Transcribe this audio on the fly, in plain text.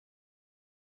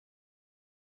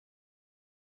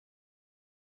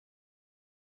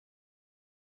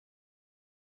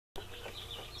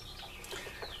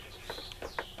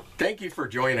Thank you for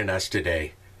joining us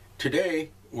today.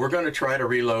 Today, we're going to try to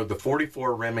reload the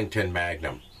 44 Remington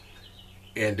Magnum.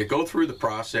 And to go through the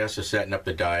process of setting up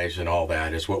the dies and all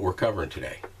that is what we're covering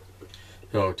today.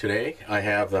 So today, I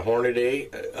have the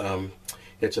Hornady.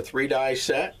 It's a 3-die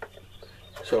set.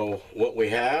 So what we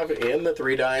have in the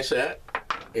 3-die set,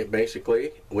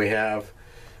 we have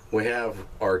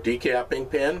our decapping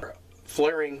pin,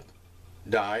 flaring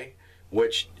die,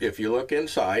 which if you look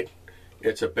inside,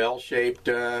 it's a bell-shaped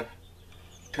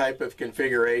type of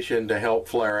configuration to help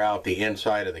flare out the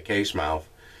inside of the case mouth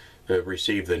to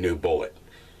receive the new bullet.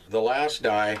 The last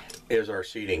die is our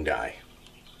seating die,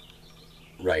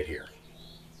 right here.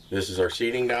 This is our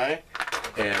seating die,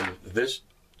 and this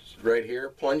right here,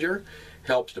 plunger,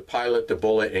 helps to pilot the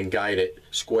bullet and guide it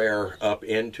square up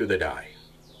into the die.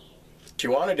 What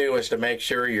you want to do is to make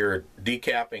sure your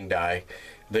decapping die,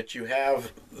 that you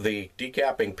have the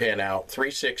decapping pin out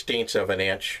 3/16 of an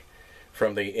inch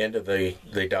from the end of the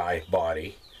die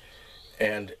body,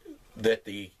 and that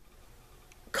the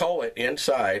cullet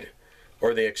inside,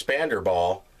 or the expander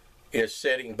ball, is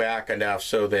sitting back enough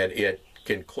so that it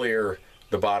can clear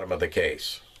the bottom of the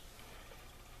case.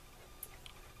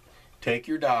 Take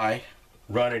your die,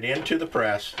 run it into the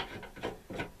press,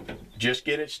 just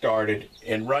get it started,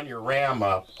 and run your ram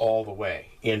up all the way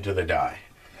into the die.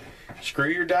 Screw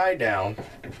your die down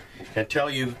until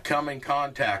you come in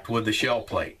contact with the shell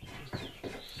plate.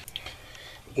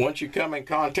 Once you come in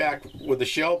contact with the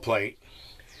shell plate,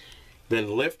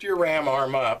 then lift your ram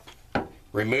arm up,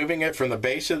 removing it from the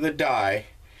base of the die,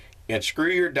 and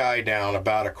screw your die down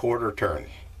about a quarter turn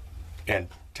and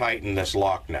tighten this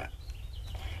lock nut.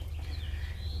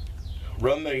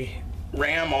 Run the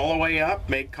ram all the way up,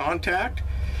 make contact,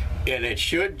 and it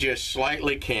should just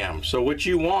slightly cam. So what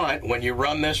you want, when you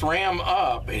run this ram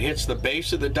up, it hits the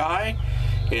base of the die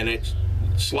and it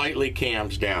slightly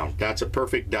cams down. That's a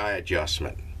perfect die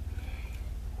adjustment.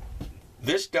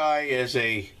 This die is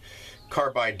a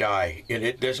carbide die, and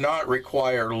it does not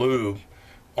require lube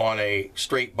on a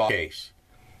straight body case.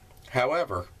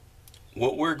 However,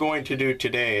 what we're going to do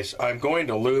today is I'm going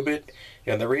to lube it,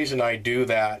 and the reason I do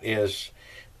that is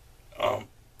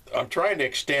I'm trying to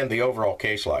extend the overall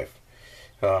case life.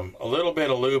 A little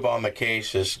bit of lube on the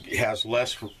case has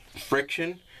less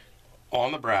friction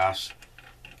on the brass,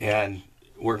 and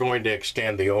we're going to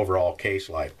extend the overall case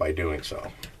life by doing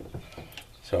so.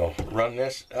 So run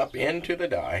this up into the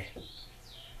die.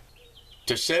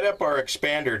 To set up our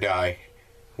expander die,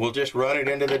 we'll just run it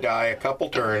into the die a couple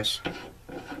turns,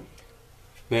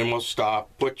 then we'll stop,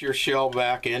 put your shell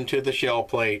back into the shell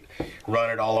plate, run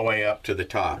it all the way up to the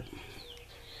top.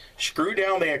 Screw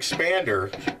down the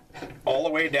expander all the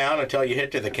way down until you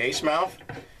hit to the case mouth,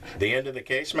 the end of the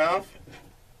case mouth.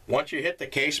 Once you hit the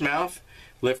case mouth,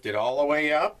 lift it all the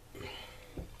way up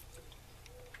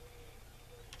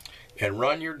and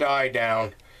run your die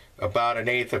down about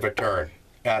 1/8 of a turn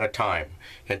at a time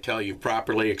until you've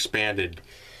properly expanded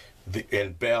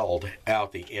and belled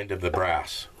out the end of the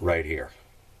brass right here.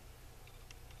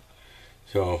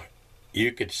 So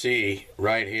you could see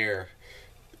right here,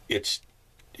 it's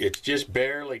just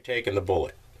barely taking the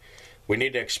bullet. We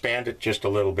need to expand it just a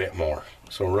little bit more.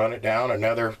 So run it down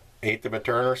another 1/8 of a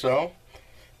turn or so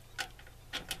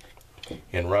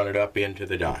and run it up into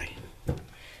the die.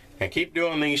 And keep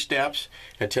doing these steps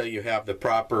until you have the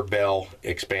proper bell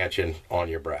expansion on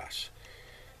your brass.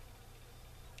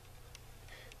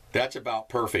 That's about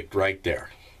perfect right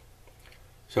there.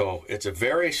 So it's a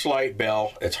very slight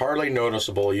bell. It's hardly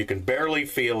noticeable. You can barely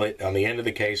feel it on the end of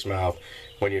the case mouth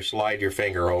when you slide your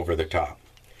finger over the top.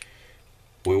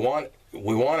 We want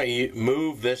to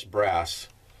move this brass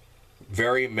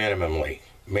very minimally,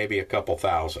 maybe a couple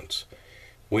thousandths.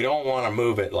 We don't want to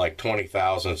move it like 20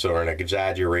 thousandths or an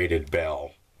exaggerated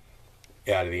bell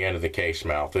out of the end of the case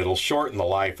mouth. It'll shorten the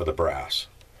life of the brass.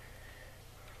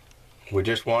 We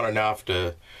just want enough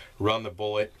to run the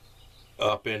bullet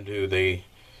up into the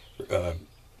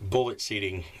bullet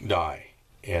seating die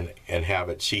and have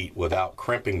it seat without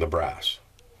crimping the brass.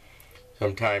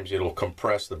 Sometimes it'll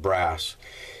compress the brass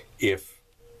if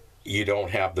you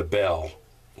don't have the bell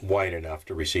wide enough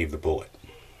to receive the bullet.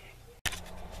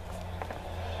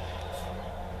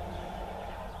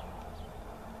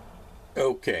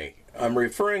 Okay, I'm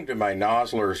referring to my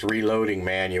Nosler's reloading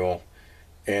manual,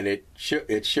 and it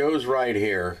shows right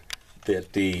here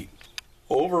that the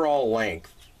overall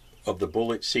length of the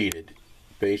bullet seated,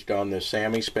 based on the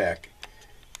SAMI spec,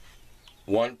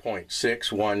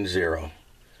 1.610.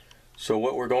 So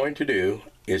what we're going to do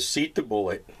is seat the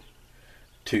bullet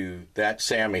to that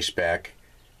SAMI spec.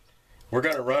 We're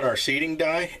going to run our seating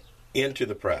die into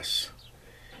the press.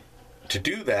 To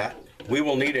do that, we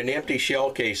will need an empty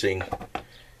shell casing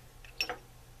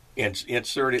and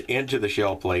insert it into the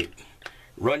shell plate.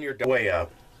 Run your way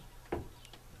up.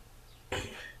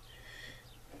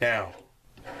 Now,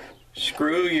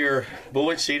 screw your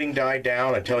bullet seating die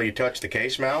down until you touch the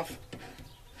case mouth.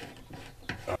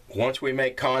 Once we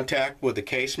make contact with the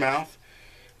case mouth,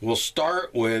 we'll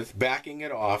start with backing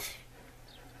it off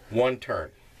one turn.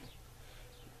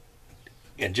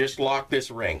 And just lock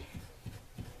this ring.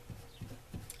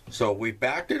 So we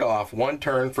backed it off one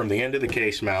turn from the end of the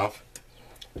case mouth.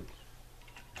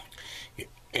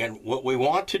 And what we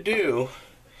want to do,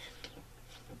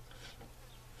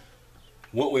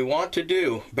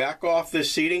 back off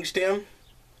this seating stem,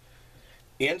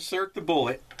 insert the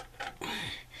bullet,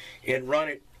 and run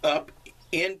it up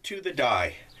into the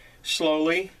die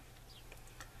slowly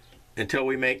until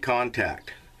we make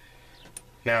contact.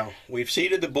 Now, we've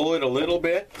seated the bullet a little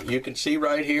bit. You can see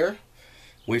right here,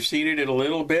 we've seated it a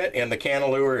little bit and the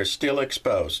cantilever is still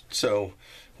exposed. So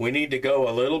we need to go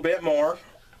a little bit more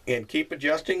and keep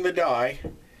adjusting the die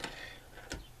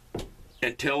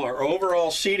until our overall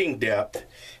seating depth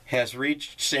has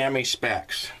reached SAMI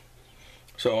specs.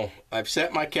 So I've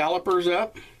set my calipers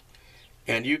up,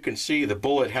 and you can see the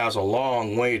bullet has a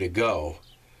long way to go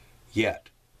yet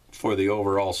for the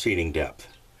overall seating depth.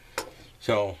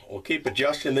 So we'll keep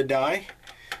adjusting the die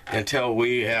until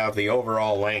we have the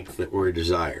overall length that we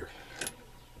desire.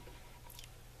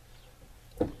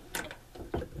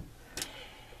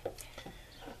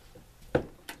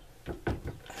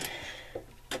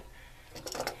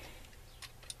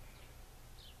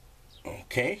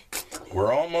 Okay,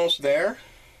 we're almost there.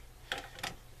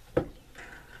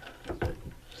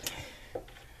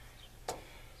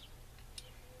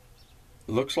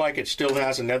 Looks like it still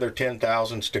has another 10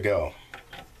 thousandths to go.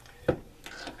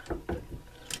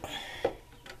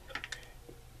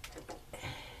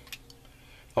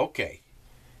 Okay,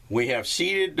 we have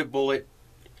seated the bullet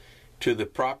to the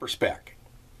proper spec.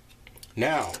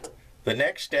 Now, the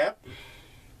next step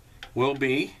will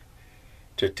be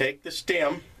to take the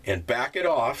stem and back it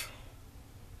off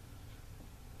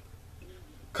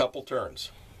a couple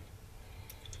turns.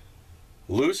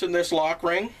 Loosen this lock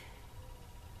ring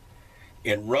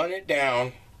and run it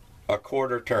down a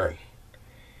quarter turn.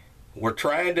 We're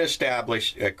trying to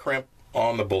establish a crimp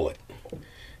on the bullet.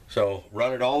 So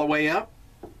run it all the way up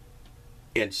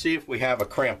and see if we have a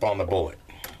crimp on the bullet.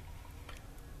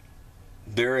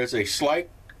 There is a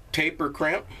slight taper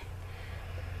crimp.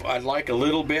 I'd like a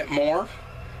little bit more.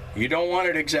 You don't want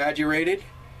it exaggerated,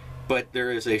 but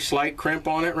there is a slight crimp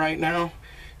on it right now.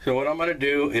 So what I'm going to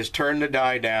do is turn the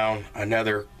die down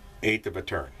another 1/8 of a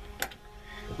turn.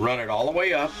 Run it all the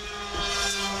way up.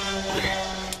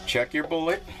 Check your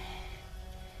bullet.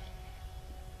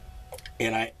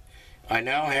 And I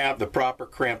now have the proper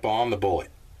crimp on the bullet.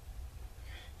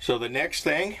 So the next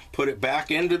thing, put it back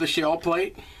into the shell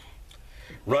plate.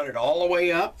 Run it all the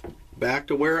way up, back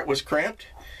to where it was crimped.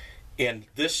 And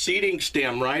this seating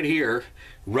stem right here,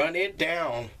 run it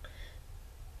down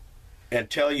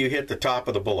until you hit the top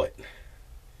of the bullet.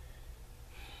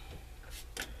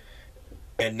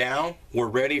 And now we're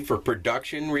ready for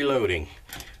production reloading.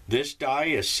 This die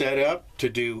is set up to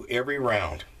do every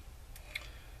round.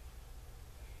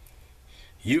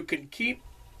 You can keep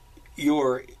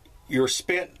your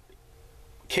spent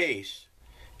case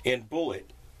and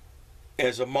bullet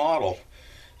as a model,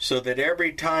 so that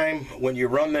every time when you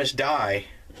run this die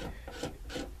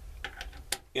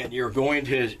and you're going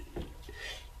to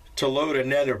load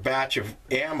another batch of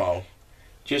ammo,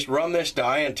 just run this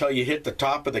die until you hit the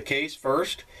top of the case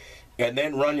first, and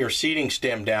then run your seating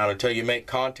stem down until you make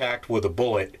contact with a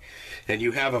bullet, and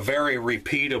you have a very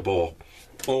repeatable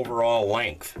overall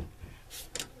length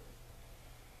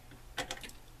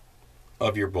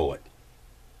of your bullet.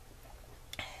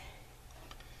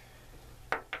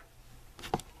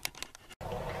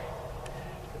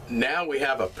 Now we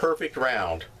have a perfect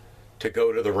round to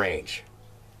go to the range.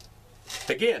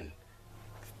 Again,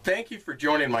 thank you for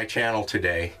joining my channel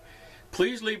today.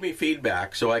 Please leave me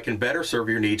feedback so I can better serve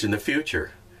your needs in the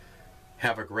future.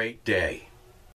 Have a great day.